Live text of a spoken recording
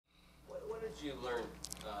did you learn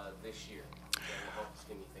this year that will help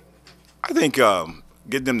Skinny think in the future? I think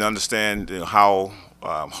getting them to understand how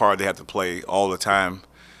hard they have to play all the time,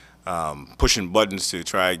 pushing buttons to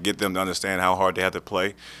try to get them to understand how hard they have to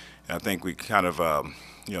play. And I think we kind of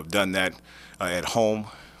done that at home,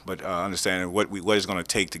 but understanding what it's going to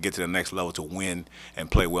take to get to the next level to win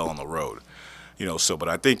and play well on the road. But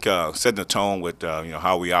I think setting the tone with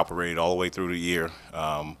how we operated all the way through the year,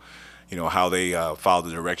 how they followed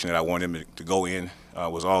the direction that I wanted them to go in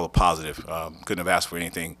was all a positive. Couldn't have asked for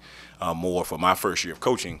anything more for my first year of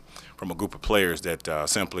coaching from a group of players that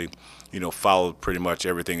simply, followed pretty much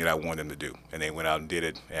everything that I wanted them to do, and they went out and did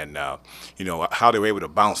it. And how they were able to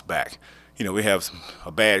bounce back. We have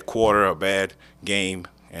a bad quarter, a bad game,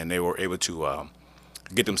 and they were able to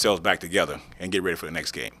get themselves back together and get ready for the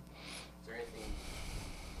next game. Is there anything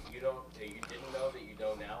that you didn't know that you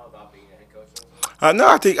know now about being a head coach? No,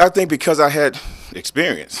 I think because I had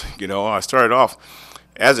experience. I started off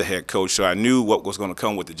as a head coach, so I knew what was going to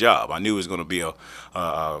come with the job. I knew it was going to be a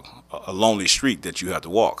lonely street that you have to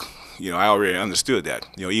walk. I already understood that.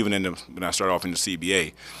 Even when I started off in the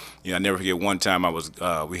CBA, I never forget one time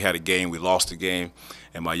we had a game, we lost the game,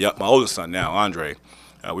 and my oldest son now, Andre,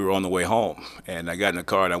 we were on the way home, and I got in the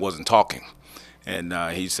car and I wasn't talking. And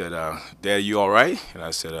he said, "Dad, you all right?" And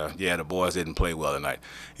I said, "Yeah, the boys didn't play well tonight."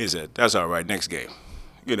 He said, "That's all right, next game."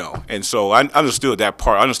 And so I understood that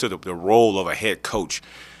part. I understood the role of a head coach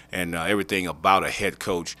and everything about a head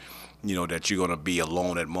coach, that you're going to be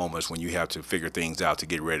alone at moments when you have to figure things out to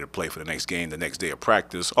get ready to play for the next game, the next day of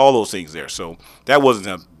practice, all those things there. So that wasn't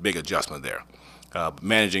a big adjustment there.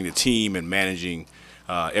 Managing the team and managing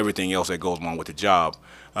everything else that goes along with the job,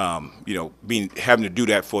 having to do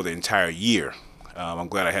that for the entire year, I'm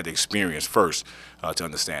glad I had the experience first to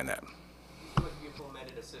understand that. You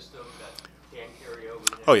implemented a system that can carry over.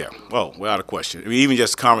 Oh, yeah. Well, without a question. Even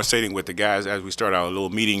just conversating with the guys as we start our little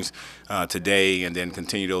meetings today and then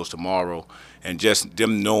continue those tomorrow, and just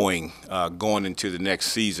them knowing going into the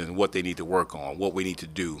next season what they need to work on, what we need to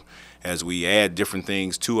do as we add different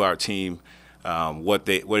things to our team, what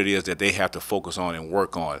it is that they have to focus on and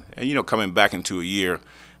work on. And, coming back into a year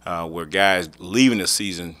where guys leaving the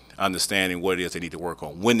season understanding what it is they need to work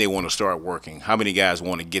on, when they want to start working, how many guys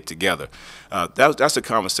want to get together. That's a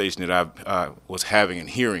conversation that I was having and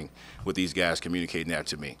hearing with these guys communicating that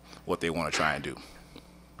to me, what they want to try and do.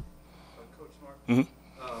 Coach Mark, Mm-hmm.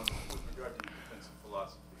 with regard to defensive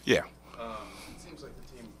philosophy, Yeah. it seems like the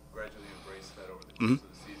team gradually embraced that over the Mm-hmm. course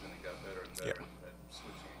of the season and got better and better at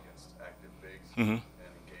switching against active bigs Mm-hmm.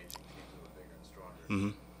 and engaging teams that were bigger and stronger.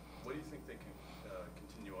 Mm-hmm. What do you think they can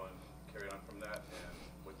continue on, carry on from that, and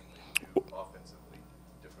what can they do offensively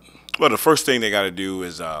differently? Well, the first thing they got to do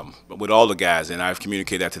is, with all the guys, and I've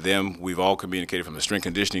communicated that to them. We've all communicated from the strength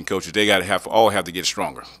conditioning coaches. They got to all have to get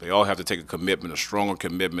stronger. They all have to take a stronger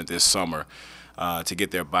commitment this summer to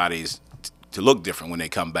get their bodies to look different when they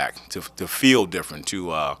come back, to feel different,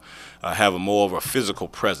 to have more of a physical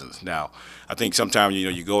presence. Now, I think sometimes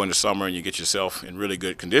you go in the summer and you get yourself in really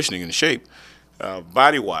good conditioning and shape,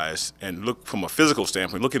 body-wise, and look from a physical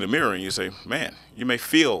standpoint, look in the mirror and you say, man, you may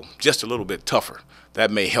feel just a little bit tougher. That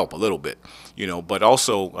may help a little bit, but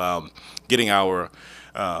also getting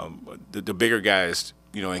the bigger guys,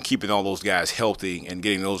 and keeping all those guys healthy and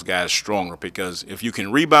getting those guys stronger. Because if you can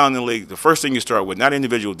rebound in the league, the first thing you start with, not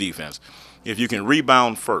individual defense, if you can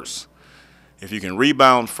rebound first,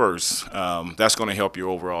 that's going to help your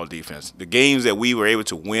overall defense. The games that we were able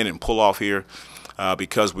to win and pull off here,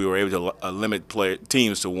 because we were able to limit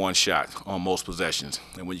teams to one shot on most possessions.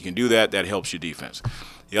 And when you can do that, that helps your defense.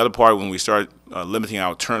 The other part, when we start limiting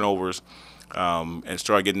our turnovers and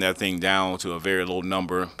start getting that thing down to a very low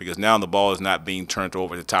number, because now the ball is not being turned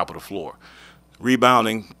over at the top of the floor.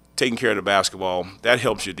 Rebounding, taking care of the basketball, that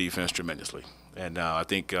helps your defense tremendously. And I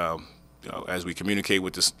think as we communicate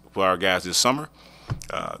with our guys this summer,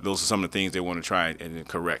 those are some of the things they want to try and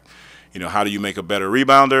correct. How do you make a better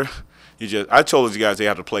rebounder? I told these guys they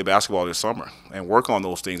have to play basketball this summer and work on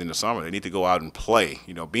those things in the summer. They need to go out and play.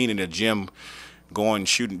 Being in the gym, doing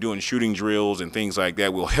shooting drills and things like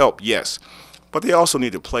that will help, yes. But they also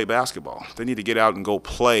need to play basketball. They need to get out and go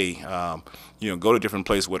play, go to different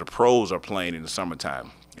places where the pros are playing in the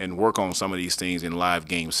summertime and work on some of these things in live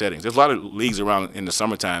game settings. There's a lot of leagues around in the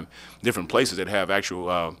summertime, different places that have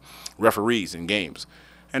actual referees in games.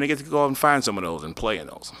 And they get to go out and find some of those and play in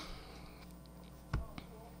those.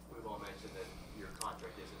 We've all mentioned that your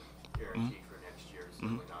contract isn't guaranteed for next year. It's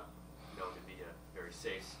certainly not known to be a very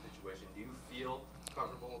safe situation. Do you feel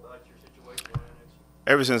comfortable about your situation next year?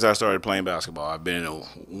 Ever since I started playing basketball, I've been in a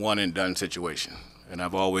one-and-done situation. and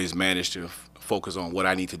I've always managed to focus on what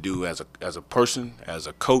I need to do as a person, as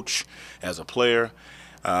a coach, as a player.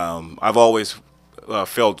 I've always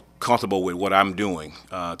felt comfortable with what I'm doing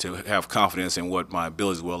to have confidence in what my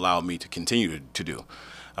abilities will allow me to continue to do.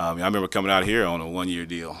 I remember coming out here on a one-year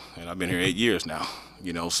deal, and I've been here 8 years now.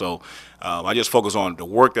 So I just focus on the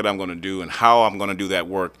work that I'm going to do and how I'm going to do that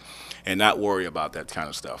work, and not worry about that kind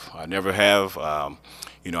of stuff. I never have.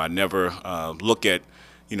 I never look at,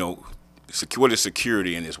 what is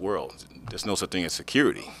security in this world? There's no such thing as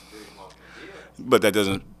security. But that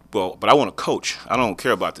doesn't. Well, but I want to coach. I don't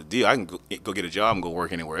care about the deal. I can go get a job and go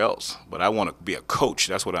work anywhere else. But I want to be a coach.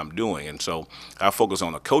 That's what I'm doing. And so I focus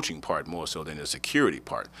on the coaching part more so than the security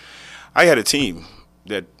part. I had a team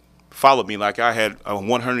that followed me like I had a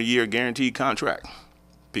 100-year guaranteed contract,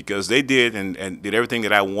 because they did and did everything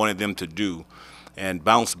that I wanted them to do and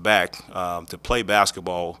bounced back to play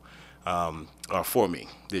basketball for me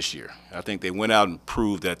this year. I think they went out and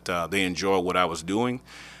proved that they enjoyed what I was doing.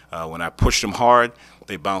 When I pushed them hard,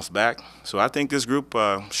 they bounced back. So I think this group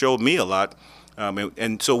showed me a lot.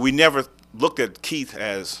 And so we never looked at Keith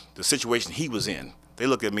as the situation he was in. They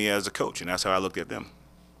looked at me as a coach, and that's how I looked at them.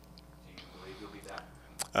 Do you believe you'll be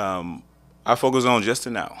back? I focus on just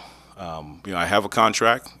the now. I have a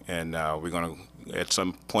contract, and we're going to, at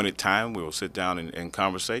some point in time, we will sit down and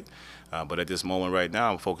conversate. But at this moment right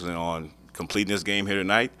now, I'm focusing on completing this game here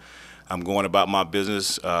tonight. I'm going about my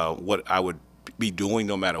business, what I would be doing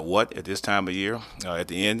no matter what at this time of year at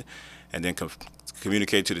the end, and then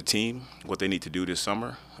communicate to the team what they need to do this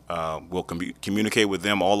summer. We'll communicate with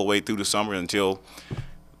them all the way through the summer until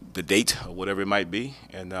the date or whatever it might be,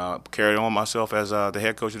 and carry on myself as the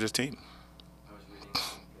head coach of this team. I was reading a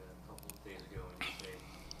couple of days ago, and you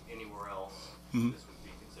say anywhere else this would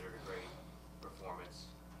be considered a great performance.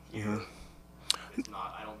 Here, it's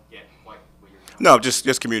not. I don't get quite what you're talking No, about.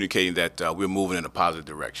 just communicating that we're moving in a positive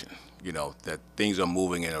direction. That things are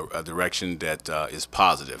moving in a direction that is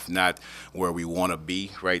positive, not where we want to be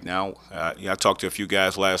right now. I talked to a few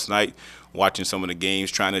guys last night, watching some of the games,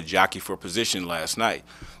 trying to jockey for position last night,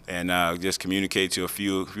 and just communicate to a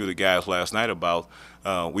few of the guys last night about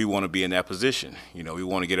we want to be in that position. We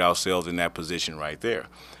want to get ourselves in that position right there,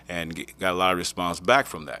 and got a lot of response back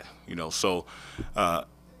from that. So.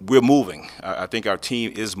 We're moving. I think our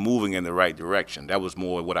team is moving in the right direction. That was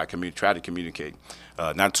more what I tried to communicate,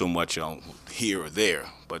 not so much on here or there,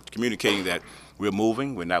 but communicating that we're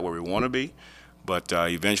moving. We're not where we want to be, but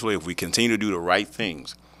eventually, if we continue to do the right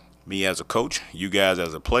things, me as a coach, you guys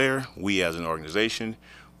as a player, we as an organization,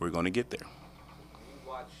 we're going to get there. When you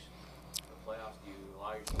watch the playoffs, do you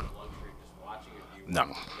allow yourself the luxury of just watching, or do you No.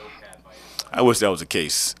 watch the notepad by your side? I wish that was the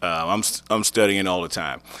case. I'm studying all the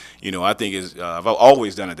time. I think I've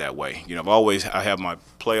always done it that way. I have my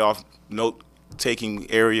playoff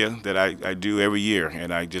note-taking area that I do every year,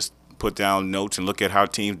 and I just put down notes and look at how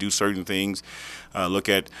teams do certain things, look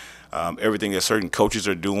at everything that certain coaches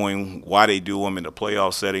are doing, why they do them in the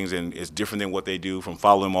playoff settings, and it's different than what they do from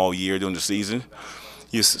following them all year during the season.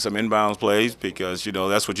 Some inbounds plays, because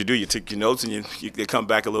that's what you do. You take your notes and you come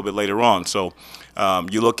back a little bit later on. So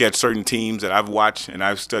you look at certain teams that I've watched and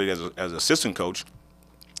I've studied as an assistant coach,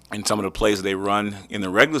 and some of the plays that they run in the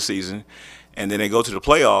regular season, and then they go to the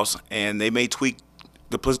playoffs and they may tweak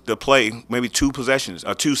the play, maybe two possessions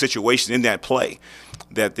or two situations in that play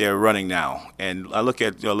that they're running now. And I look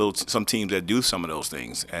at some teams that do some of those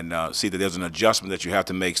things and see that there's an adjustment that you have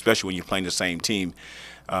to make, especially when you're playing the same team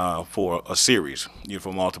for a series,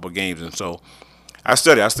 for multiple games. And so I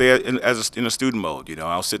study. I stay in a student mode.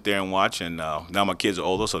 I'll sit there and watch. And now my kids are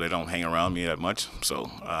older, so they don't hang around me that much.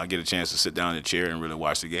 So I get a chance to sit down in the chair and really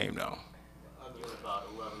watch the game now. Other than about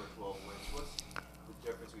 11 or 12 wins, what's the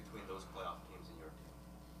difference between those playoff teams and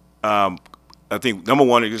your team? I think number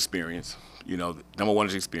one is experience. Number one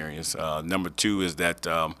is experience. Number two is that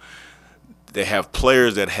they have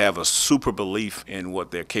players that have a super belief in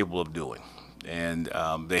what they're capable of doing. And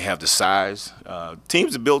they have the size.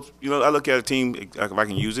 Teams are built, I look at a team, if I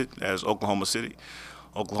can use it, as Oklahoma City.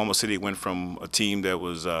 Oklahoma City went from a team that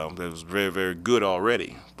was very, very good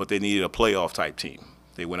already, but they needed a playoff-type team.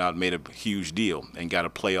 They went out and made a huge deal and got a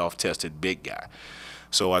playoff-tested big guy.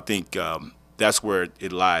 So I think that's where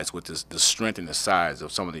it lies with the strength and the size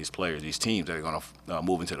of some of these players, these teams that are going to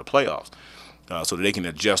move into the playoffs, so that they can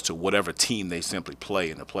adjust to whatever team they simply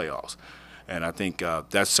play in the playoffs. And I think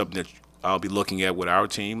that's something that I'll be looking at with our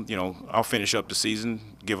team. I'll finish up the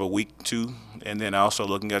season, give a week, two, and then also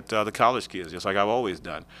looking at the college kids, just like I've always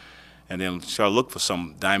done, and then try to look for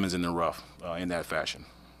some diamonds in the rough in that fashion.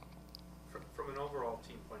 From an overall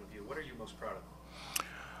team point of view, what are you most proud of?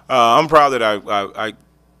 I'm proud that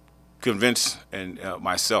convinced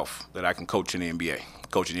myself that I can coach in the NBA,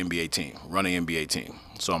 coach an NBA team, run an NBA team.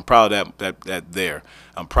 So I'm proud of that there.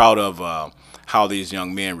 I'm proud of how these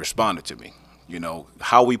young men responded to me. You know,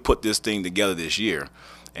 how we put this thing together this year,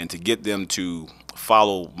 and to get them to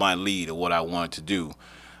follow my lead of what I wanted to do.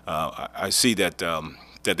 I see that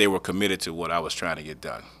that they were committed to what I was trying to get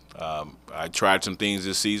done. I tried some things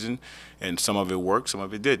this season, and some of it worked, some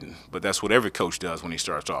of it didn't. But that's what every coach does when he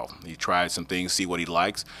starts off. He tries some things, see what he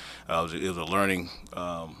likes. It was a learning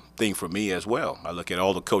thing for me as well. I look at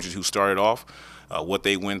all the coaches who started off, what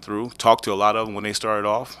they went through, talked to a lot of them when they started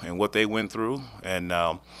off, and what they went through, and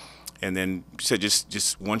then said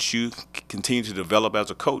just once you continue to develop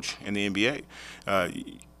as a coach in the NBA,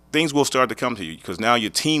 things will start to come to you, because now your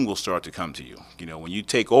team will start to come to you. You know, when you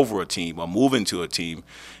take over a team or move into a team,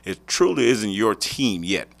 it truly isn't your team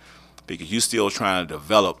yet, because you're still trying to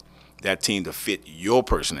develop that team to fit your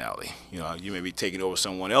personality. You know, you may be taking over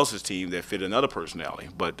someone else's team that fit another personality,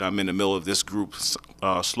 but I'm in the middle of this group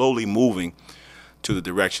slowly moving to the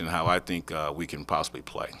direction how I think we can possibly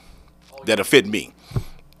play that'll fit me.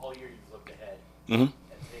 All year you've looked ahead. Mm-hmm. And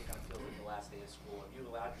today kind of feels like the last day of school. Have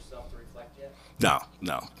you allowed yourself to reflect yet?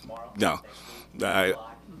 No. Tomorrow? No.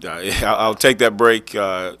 Next week? I'll take that break in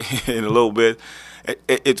a little bit.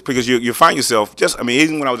 It's because you find yourself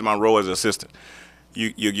even when I was in my role as an assistant,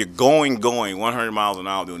 you're going 100 miles an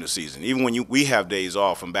hour during the season. Even when we have days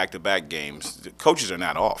off from back-to-back games, the coaches are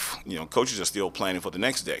not off. You know, coaches are still planning for the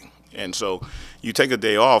next day. And so you take a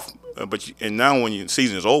day off, and now when your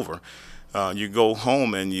season is over, you go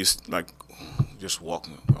home and you just walk.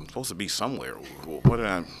 I'm supposed to be somewhere. What did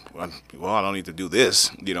I don't need to do this.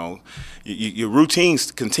 You know, your routine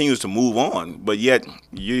continues to move on, but yet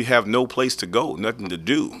you have no place to go, nothing to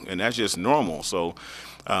do, and that's just normal. So,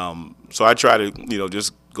 so I try to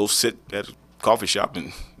just go sit at a coffee shop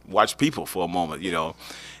and watch people for a moment,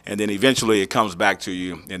 and then eventually it comes back to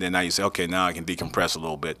you, and then now you say, okay, now I can decompress a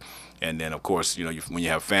little bit. And then, of course, when you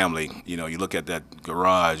have family, you look at that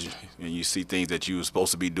garage and you see things that you were supposed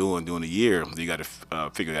to be doing during the year. You got to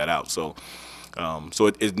figure that out. So,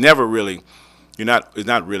 it's never really, it's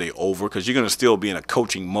not really over, because you're going to still be in a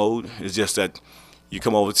coaching mode. It's just that you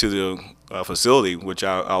come over to the facility, which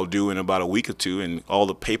I'll do in about a week or two, and all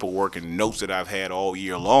the paperwork and notes that I've had all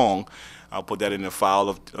year long, I'll put that in the file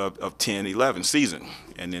of 10, 11 season,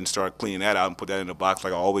 and then start cleaning that out and put that in a box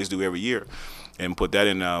like I always do every year, and put that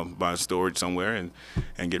in my storage somewhere,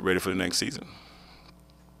 and get ready for the next season.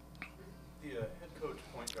 The head coach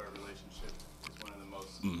point guard relationship is one of the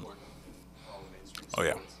most important in all the mainstream sports. Oh,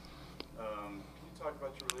 yeah. Can you talk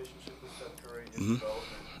about your relationship with Steph Curry, his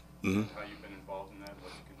development, how you've been involved in that,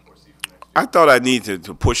 what you can foresee for next year? I thought I needed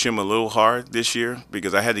to push him a little hard this year,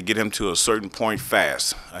 because I had to get him to a certain point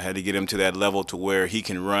fast. I had to get him to that level to where he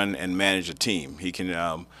can run and manage a team. He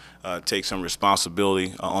can take some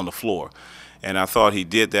responsibility on the floor. And I thought he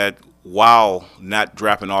did that while not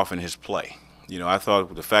dropping off in his play. I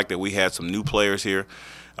thought the fact that we had some new players here,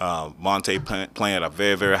 Monte playing at a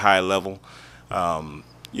very, very high level.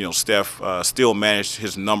 Steph still managed,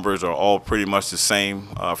 his numbers are all pretty much the same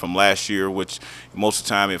from last year, which most of the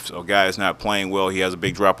time if a guy is not playing well, he has a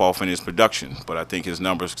big drop-off in his production. But I think his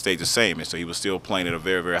numbers stayed the same, and so he was still playing at a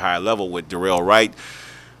very, very high level, with Darrell Wright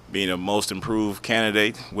being a most improved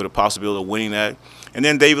candidate with a possibility of winning that. And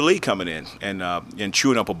then David Lee coming in and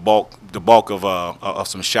chewing up the bulk of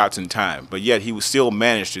some shots in time. But yet he still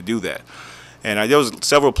managed to do that. And there was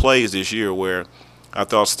several plays this year where I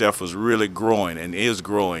thought Steph was really growing and is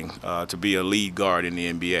growing to be a lead guard in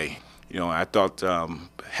the NBA. I thought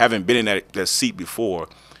having been in that seat before,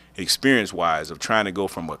 experience-wise, of trying to go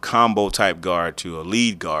from a combo-type guard to a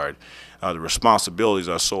lead guard, the responsibilities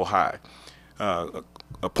are so high.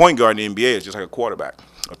 A point guard in the NBA is just like a quarterback.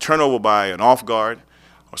 A turnover by an off guard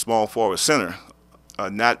or small forward center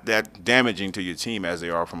are not that damaging to your team as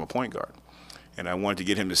they are from a point guard. And I wanted to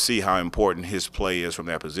get him to see how important his play is from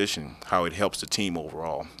that position, how it helps the team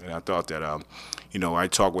overall. And I thought that, I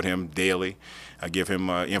talk with him daily. I give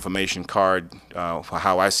him an information card for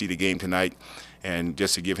how I see the game tonight, and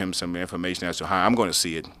just to give him some information as to how I'm going to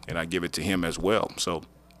see it, and I give it to him as well. So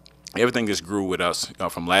everything just grew with us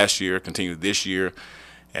from last year, continued this year.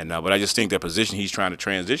 But I just think that position he's trying to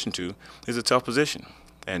transition to is a tough position.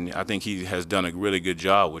 And I think he has done a really good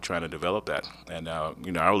job with trying to develop that. And,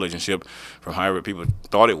 our relationship, from however people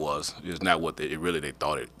thought it was, is not what they really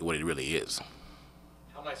is.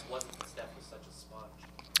 How nice was it that Steph was such a sponge?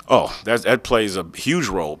 Oh, that plays a huge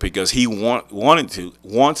role because he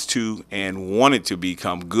wants to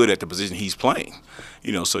become good at the position he's playing.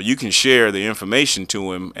 You know, so you can share the information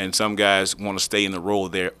to him, and some guys want to stay in the role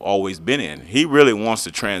they've always been in. He really wants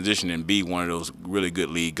to transition and be one of those really good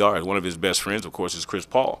lead guards. One of his best friends, of course, is Chris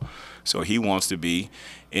Paul. So he wants to be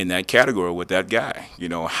in that category with that guy. You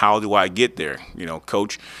know, how do I get there? You know,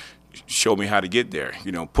 coach, show me how to get there.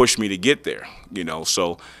 You know, push me to get there. You know,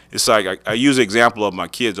 so it's like I use the example of my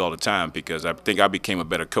kids all the time because I think I became a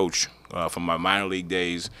better coach from my minor league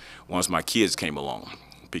days once my kids came along.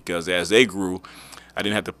 Because as they grew, I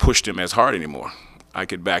didn't have to push them as hard anymore. I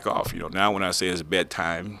could back off. You know, now when I say it's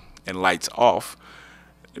bedtime and lights off,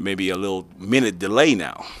 it may be a little minute delay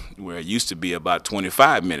now, where it used to be about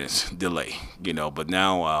 25 minutes delay. You know, but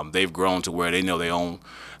now they've grown to where they know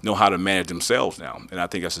how to manage themselves now. And I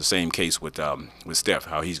think that's the same case with Steph,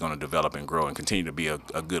 how he's going to develop and grow and continue to be a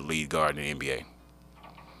good lead guard in the NBA.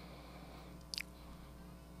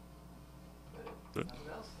 Good.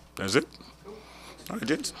 That's it. All right,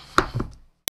 gents.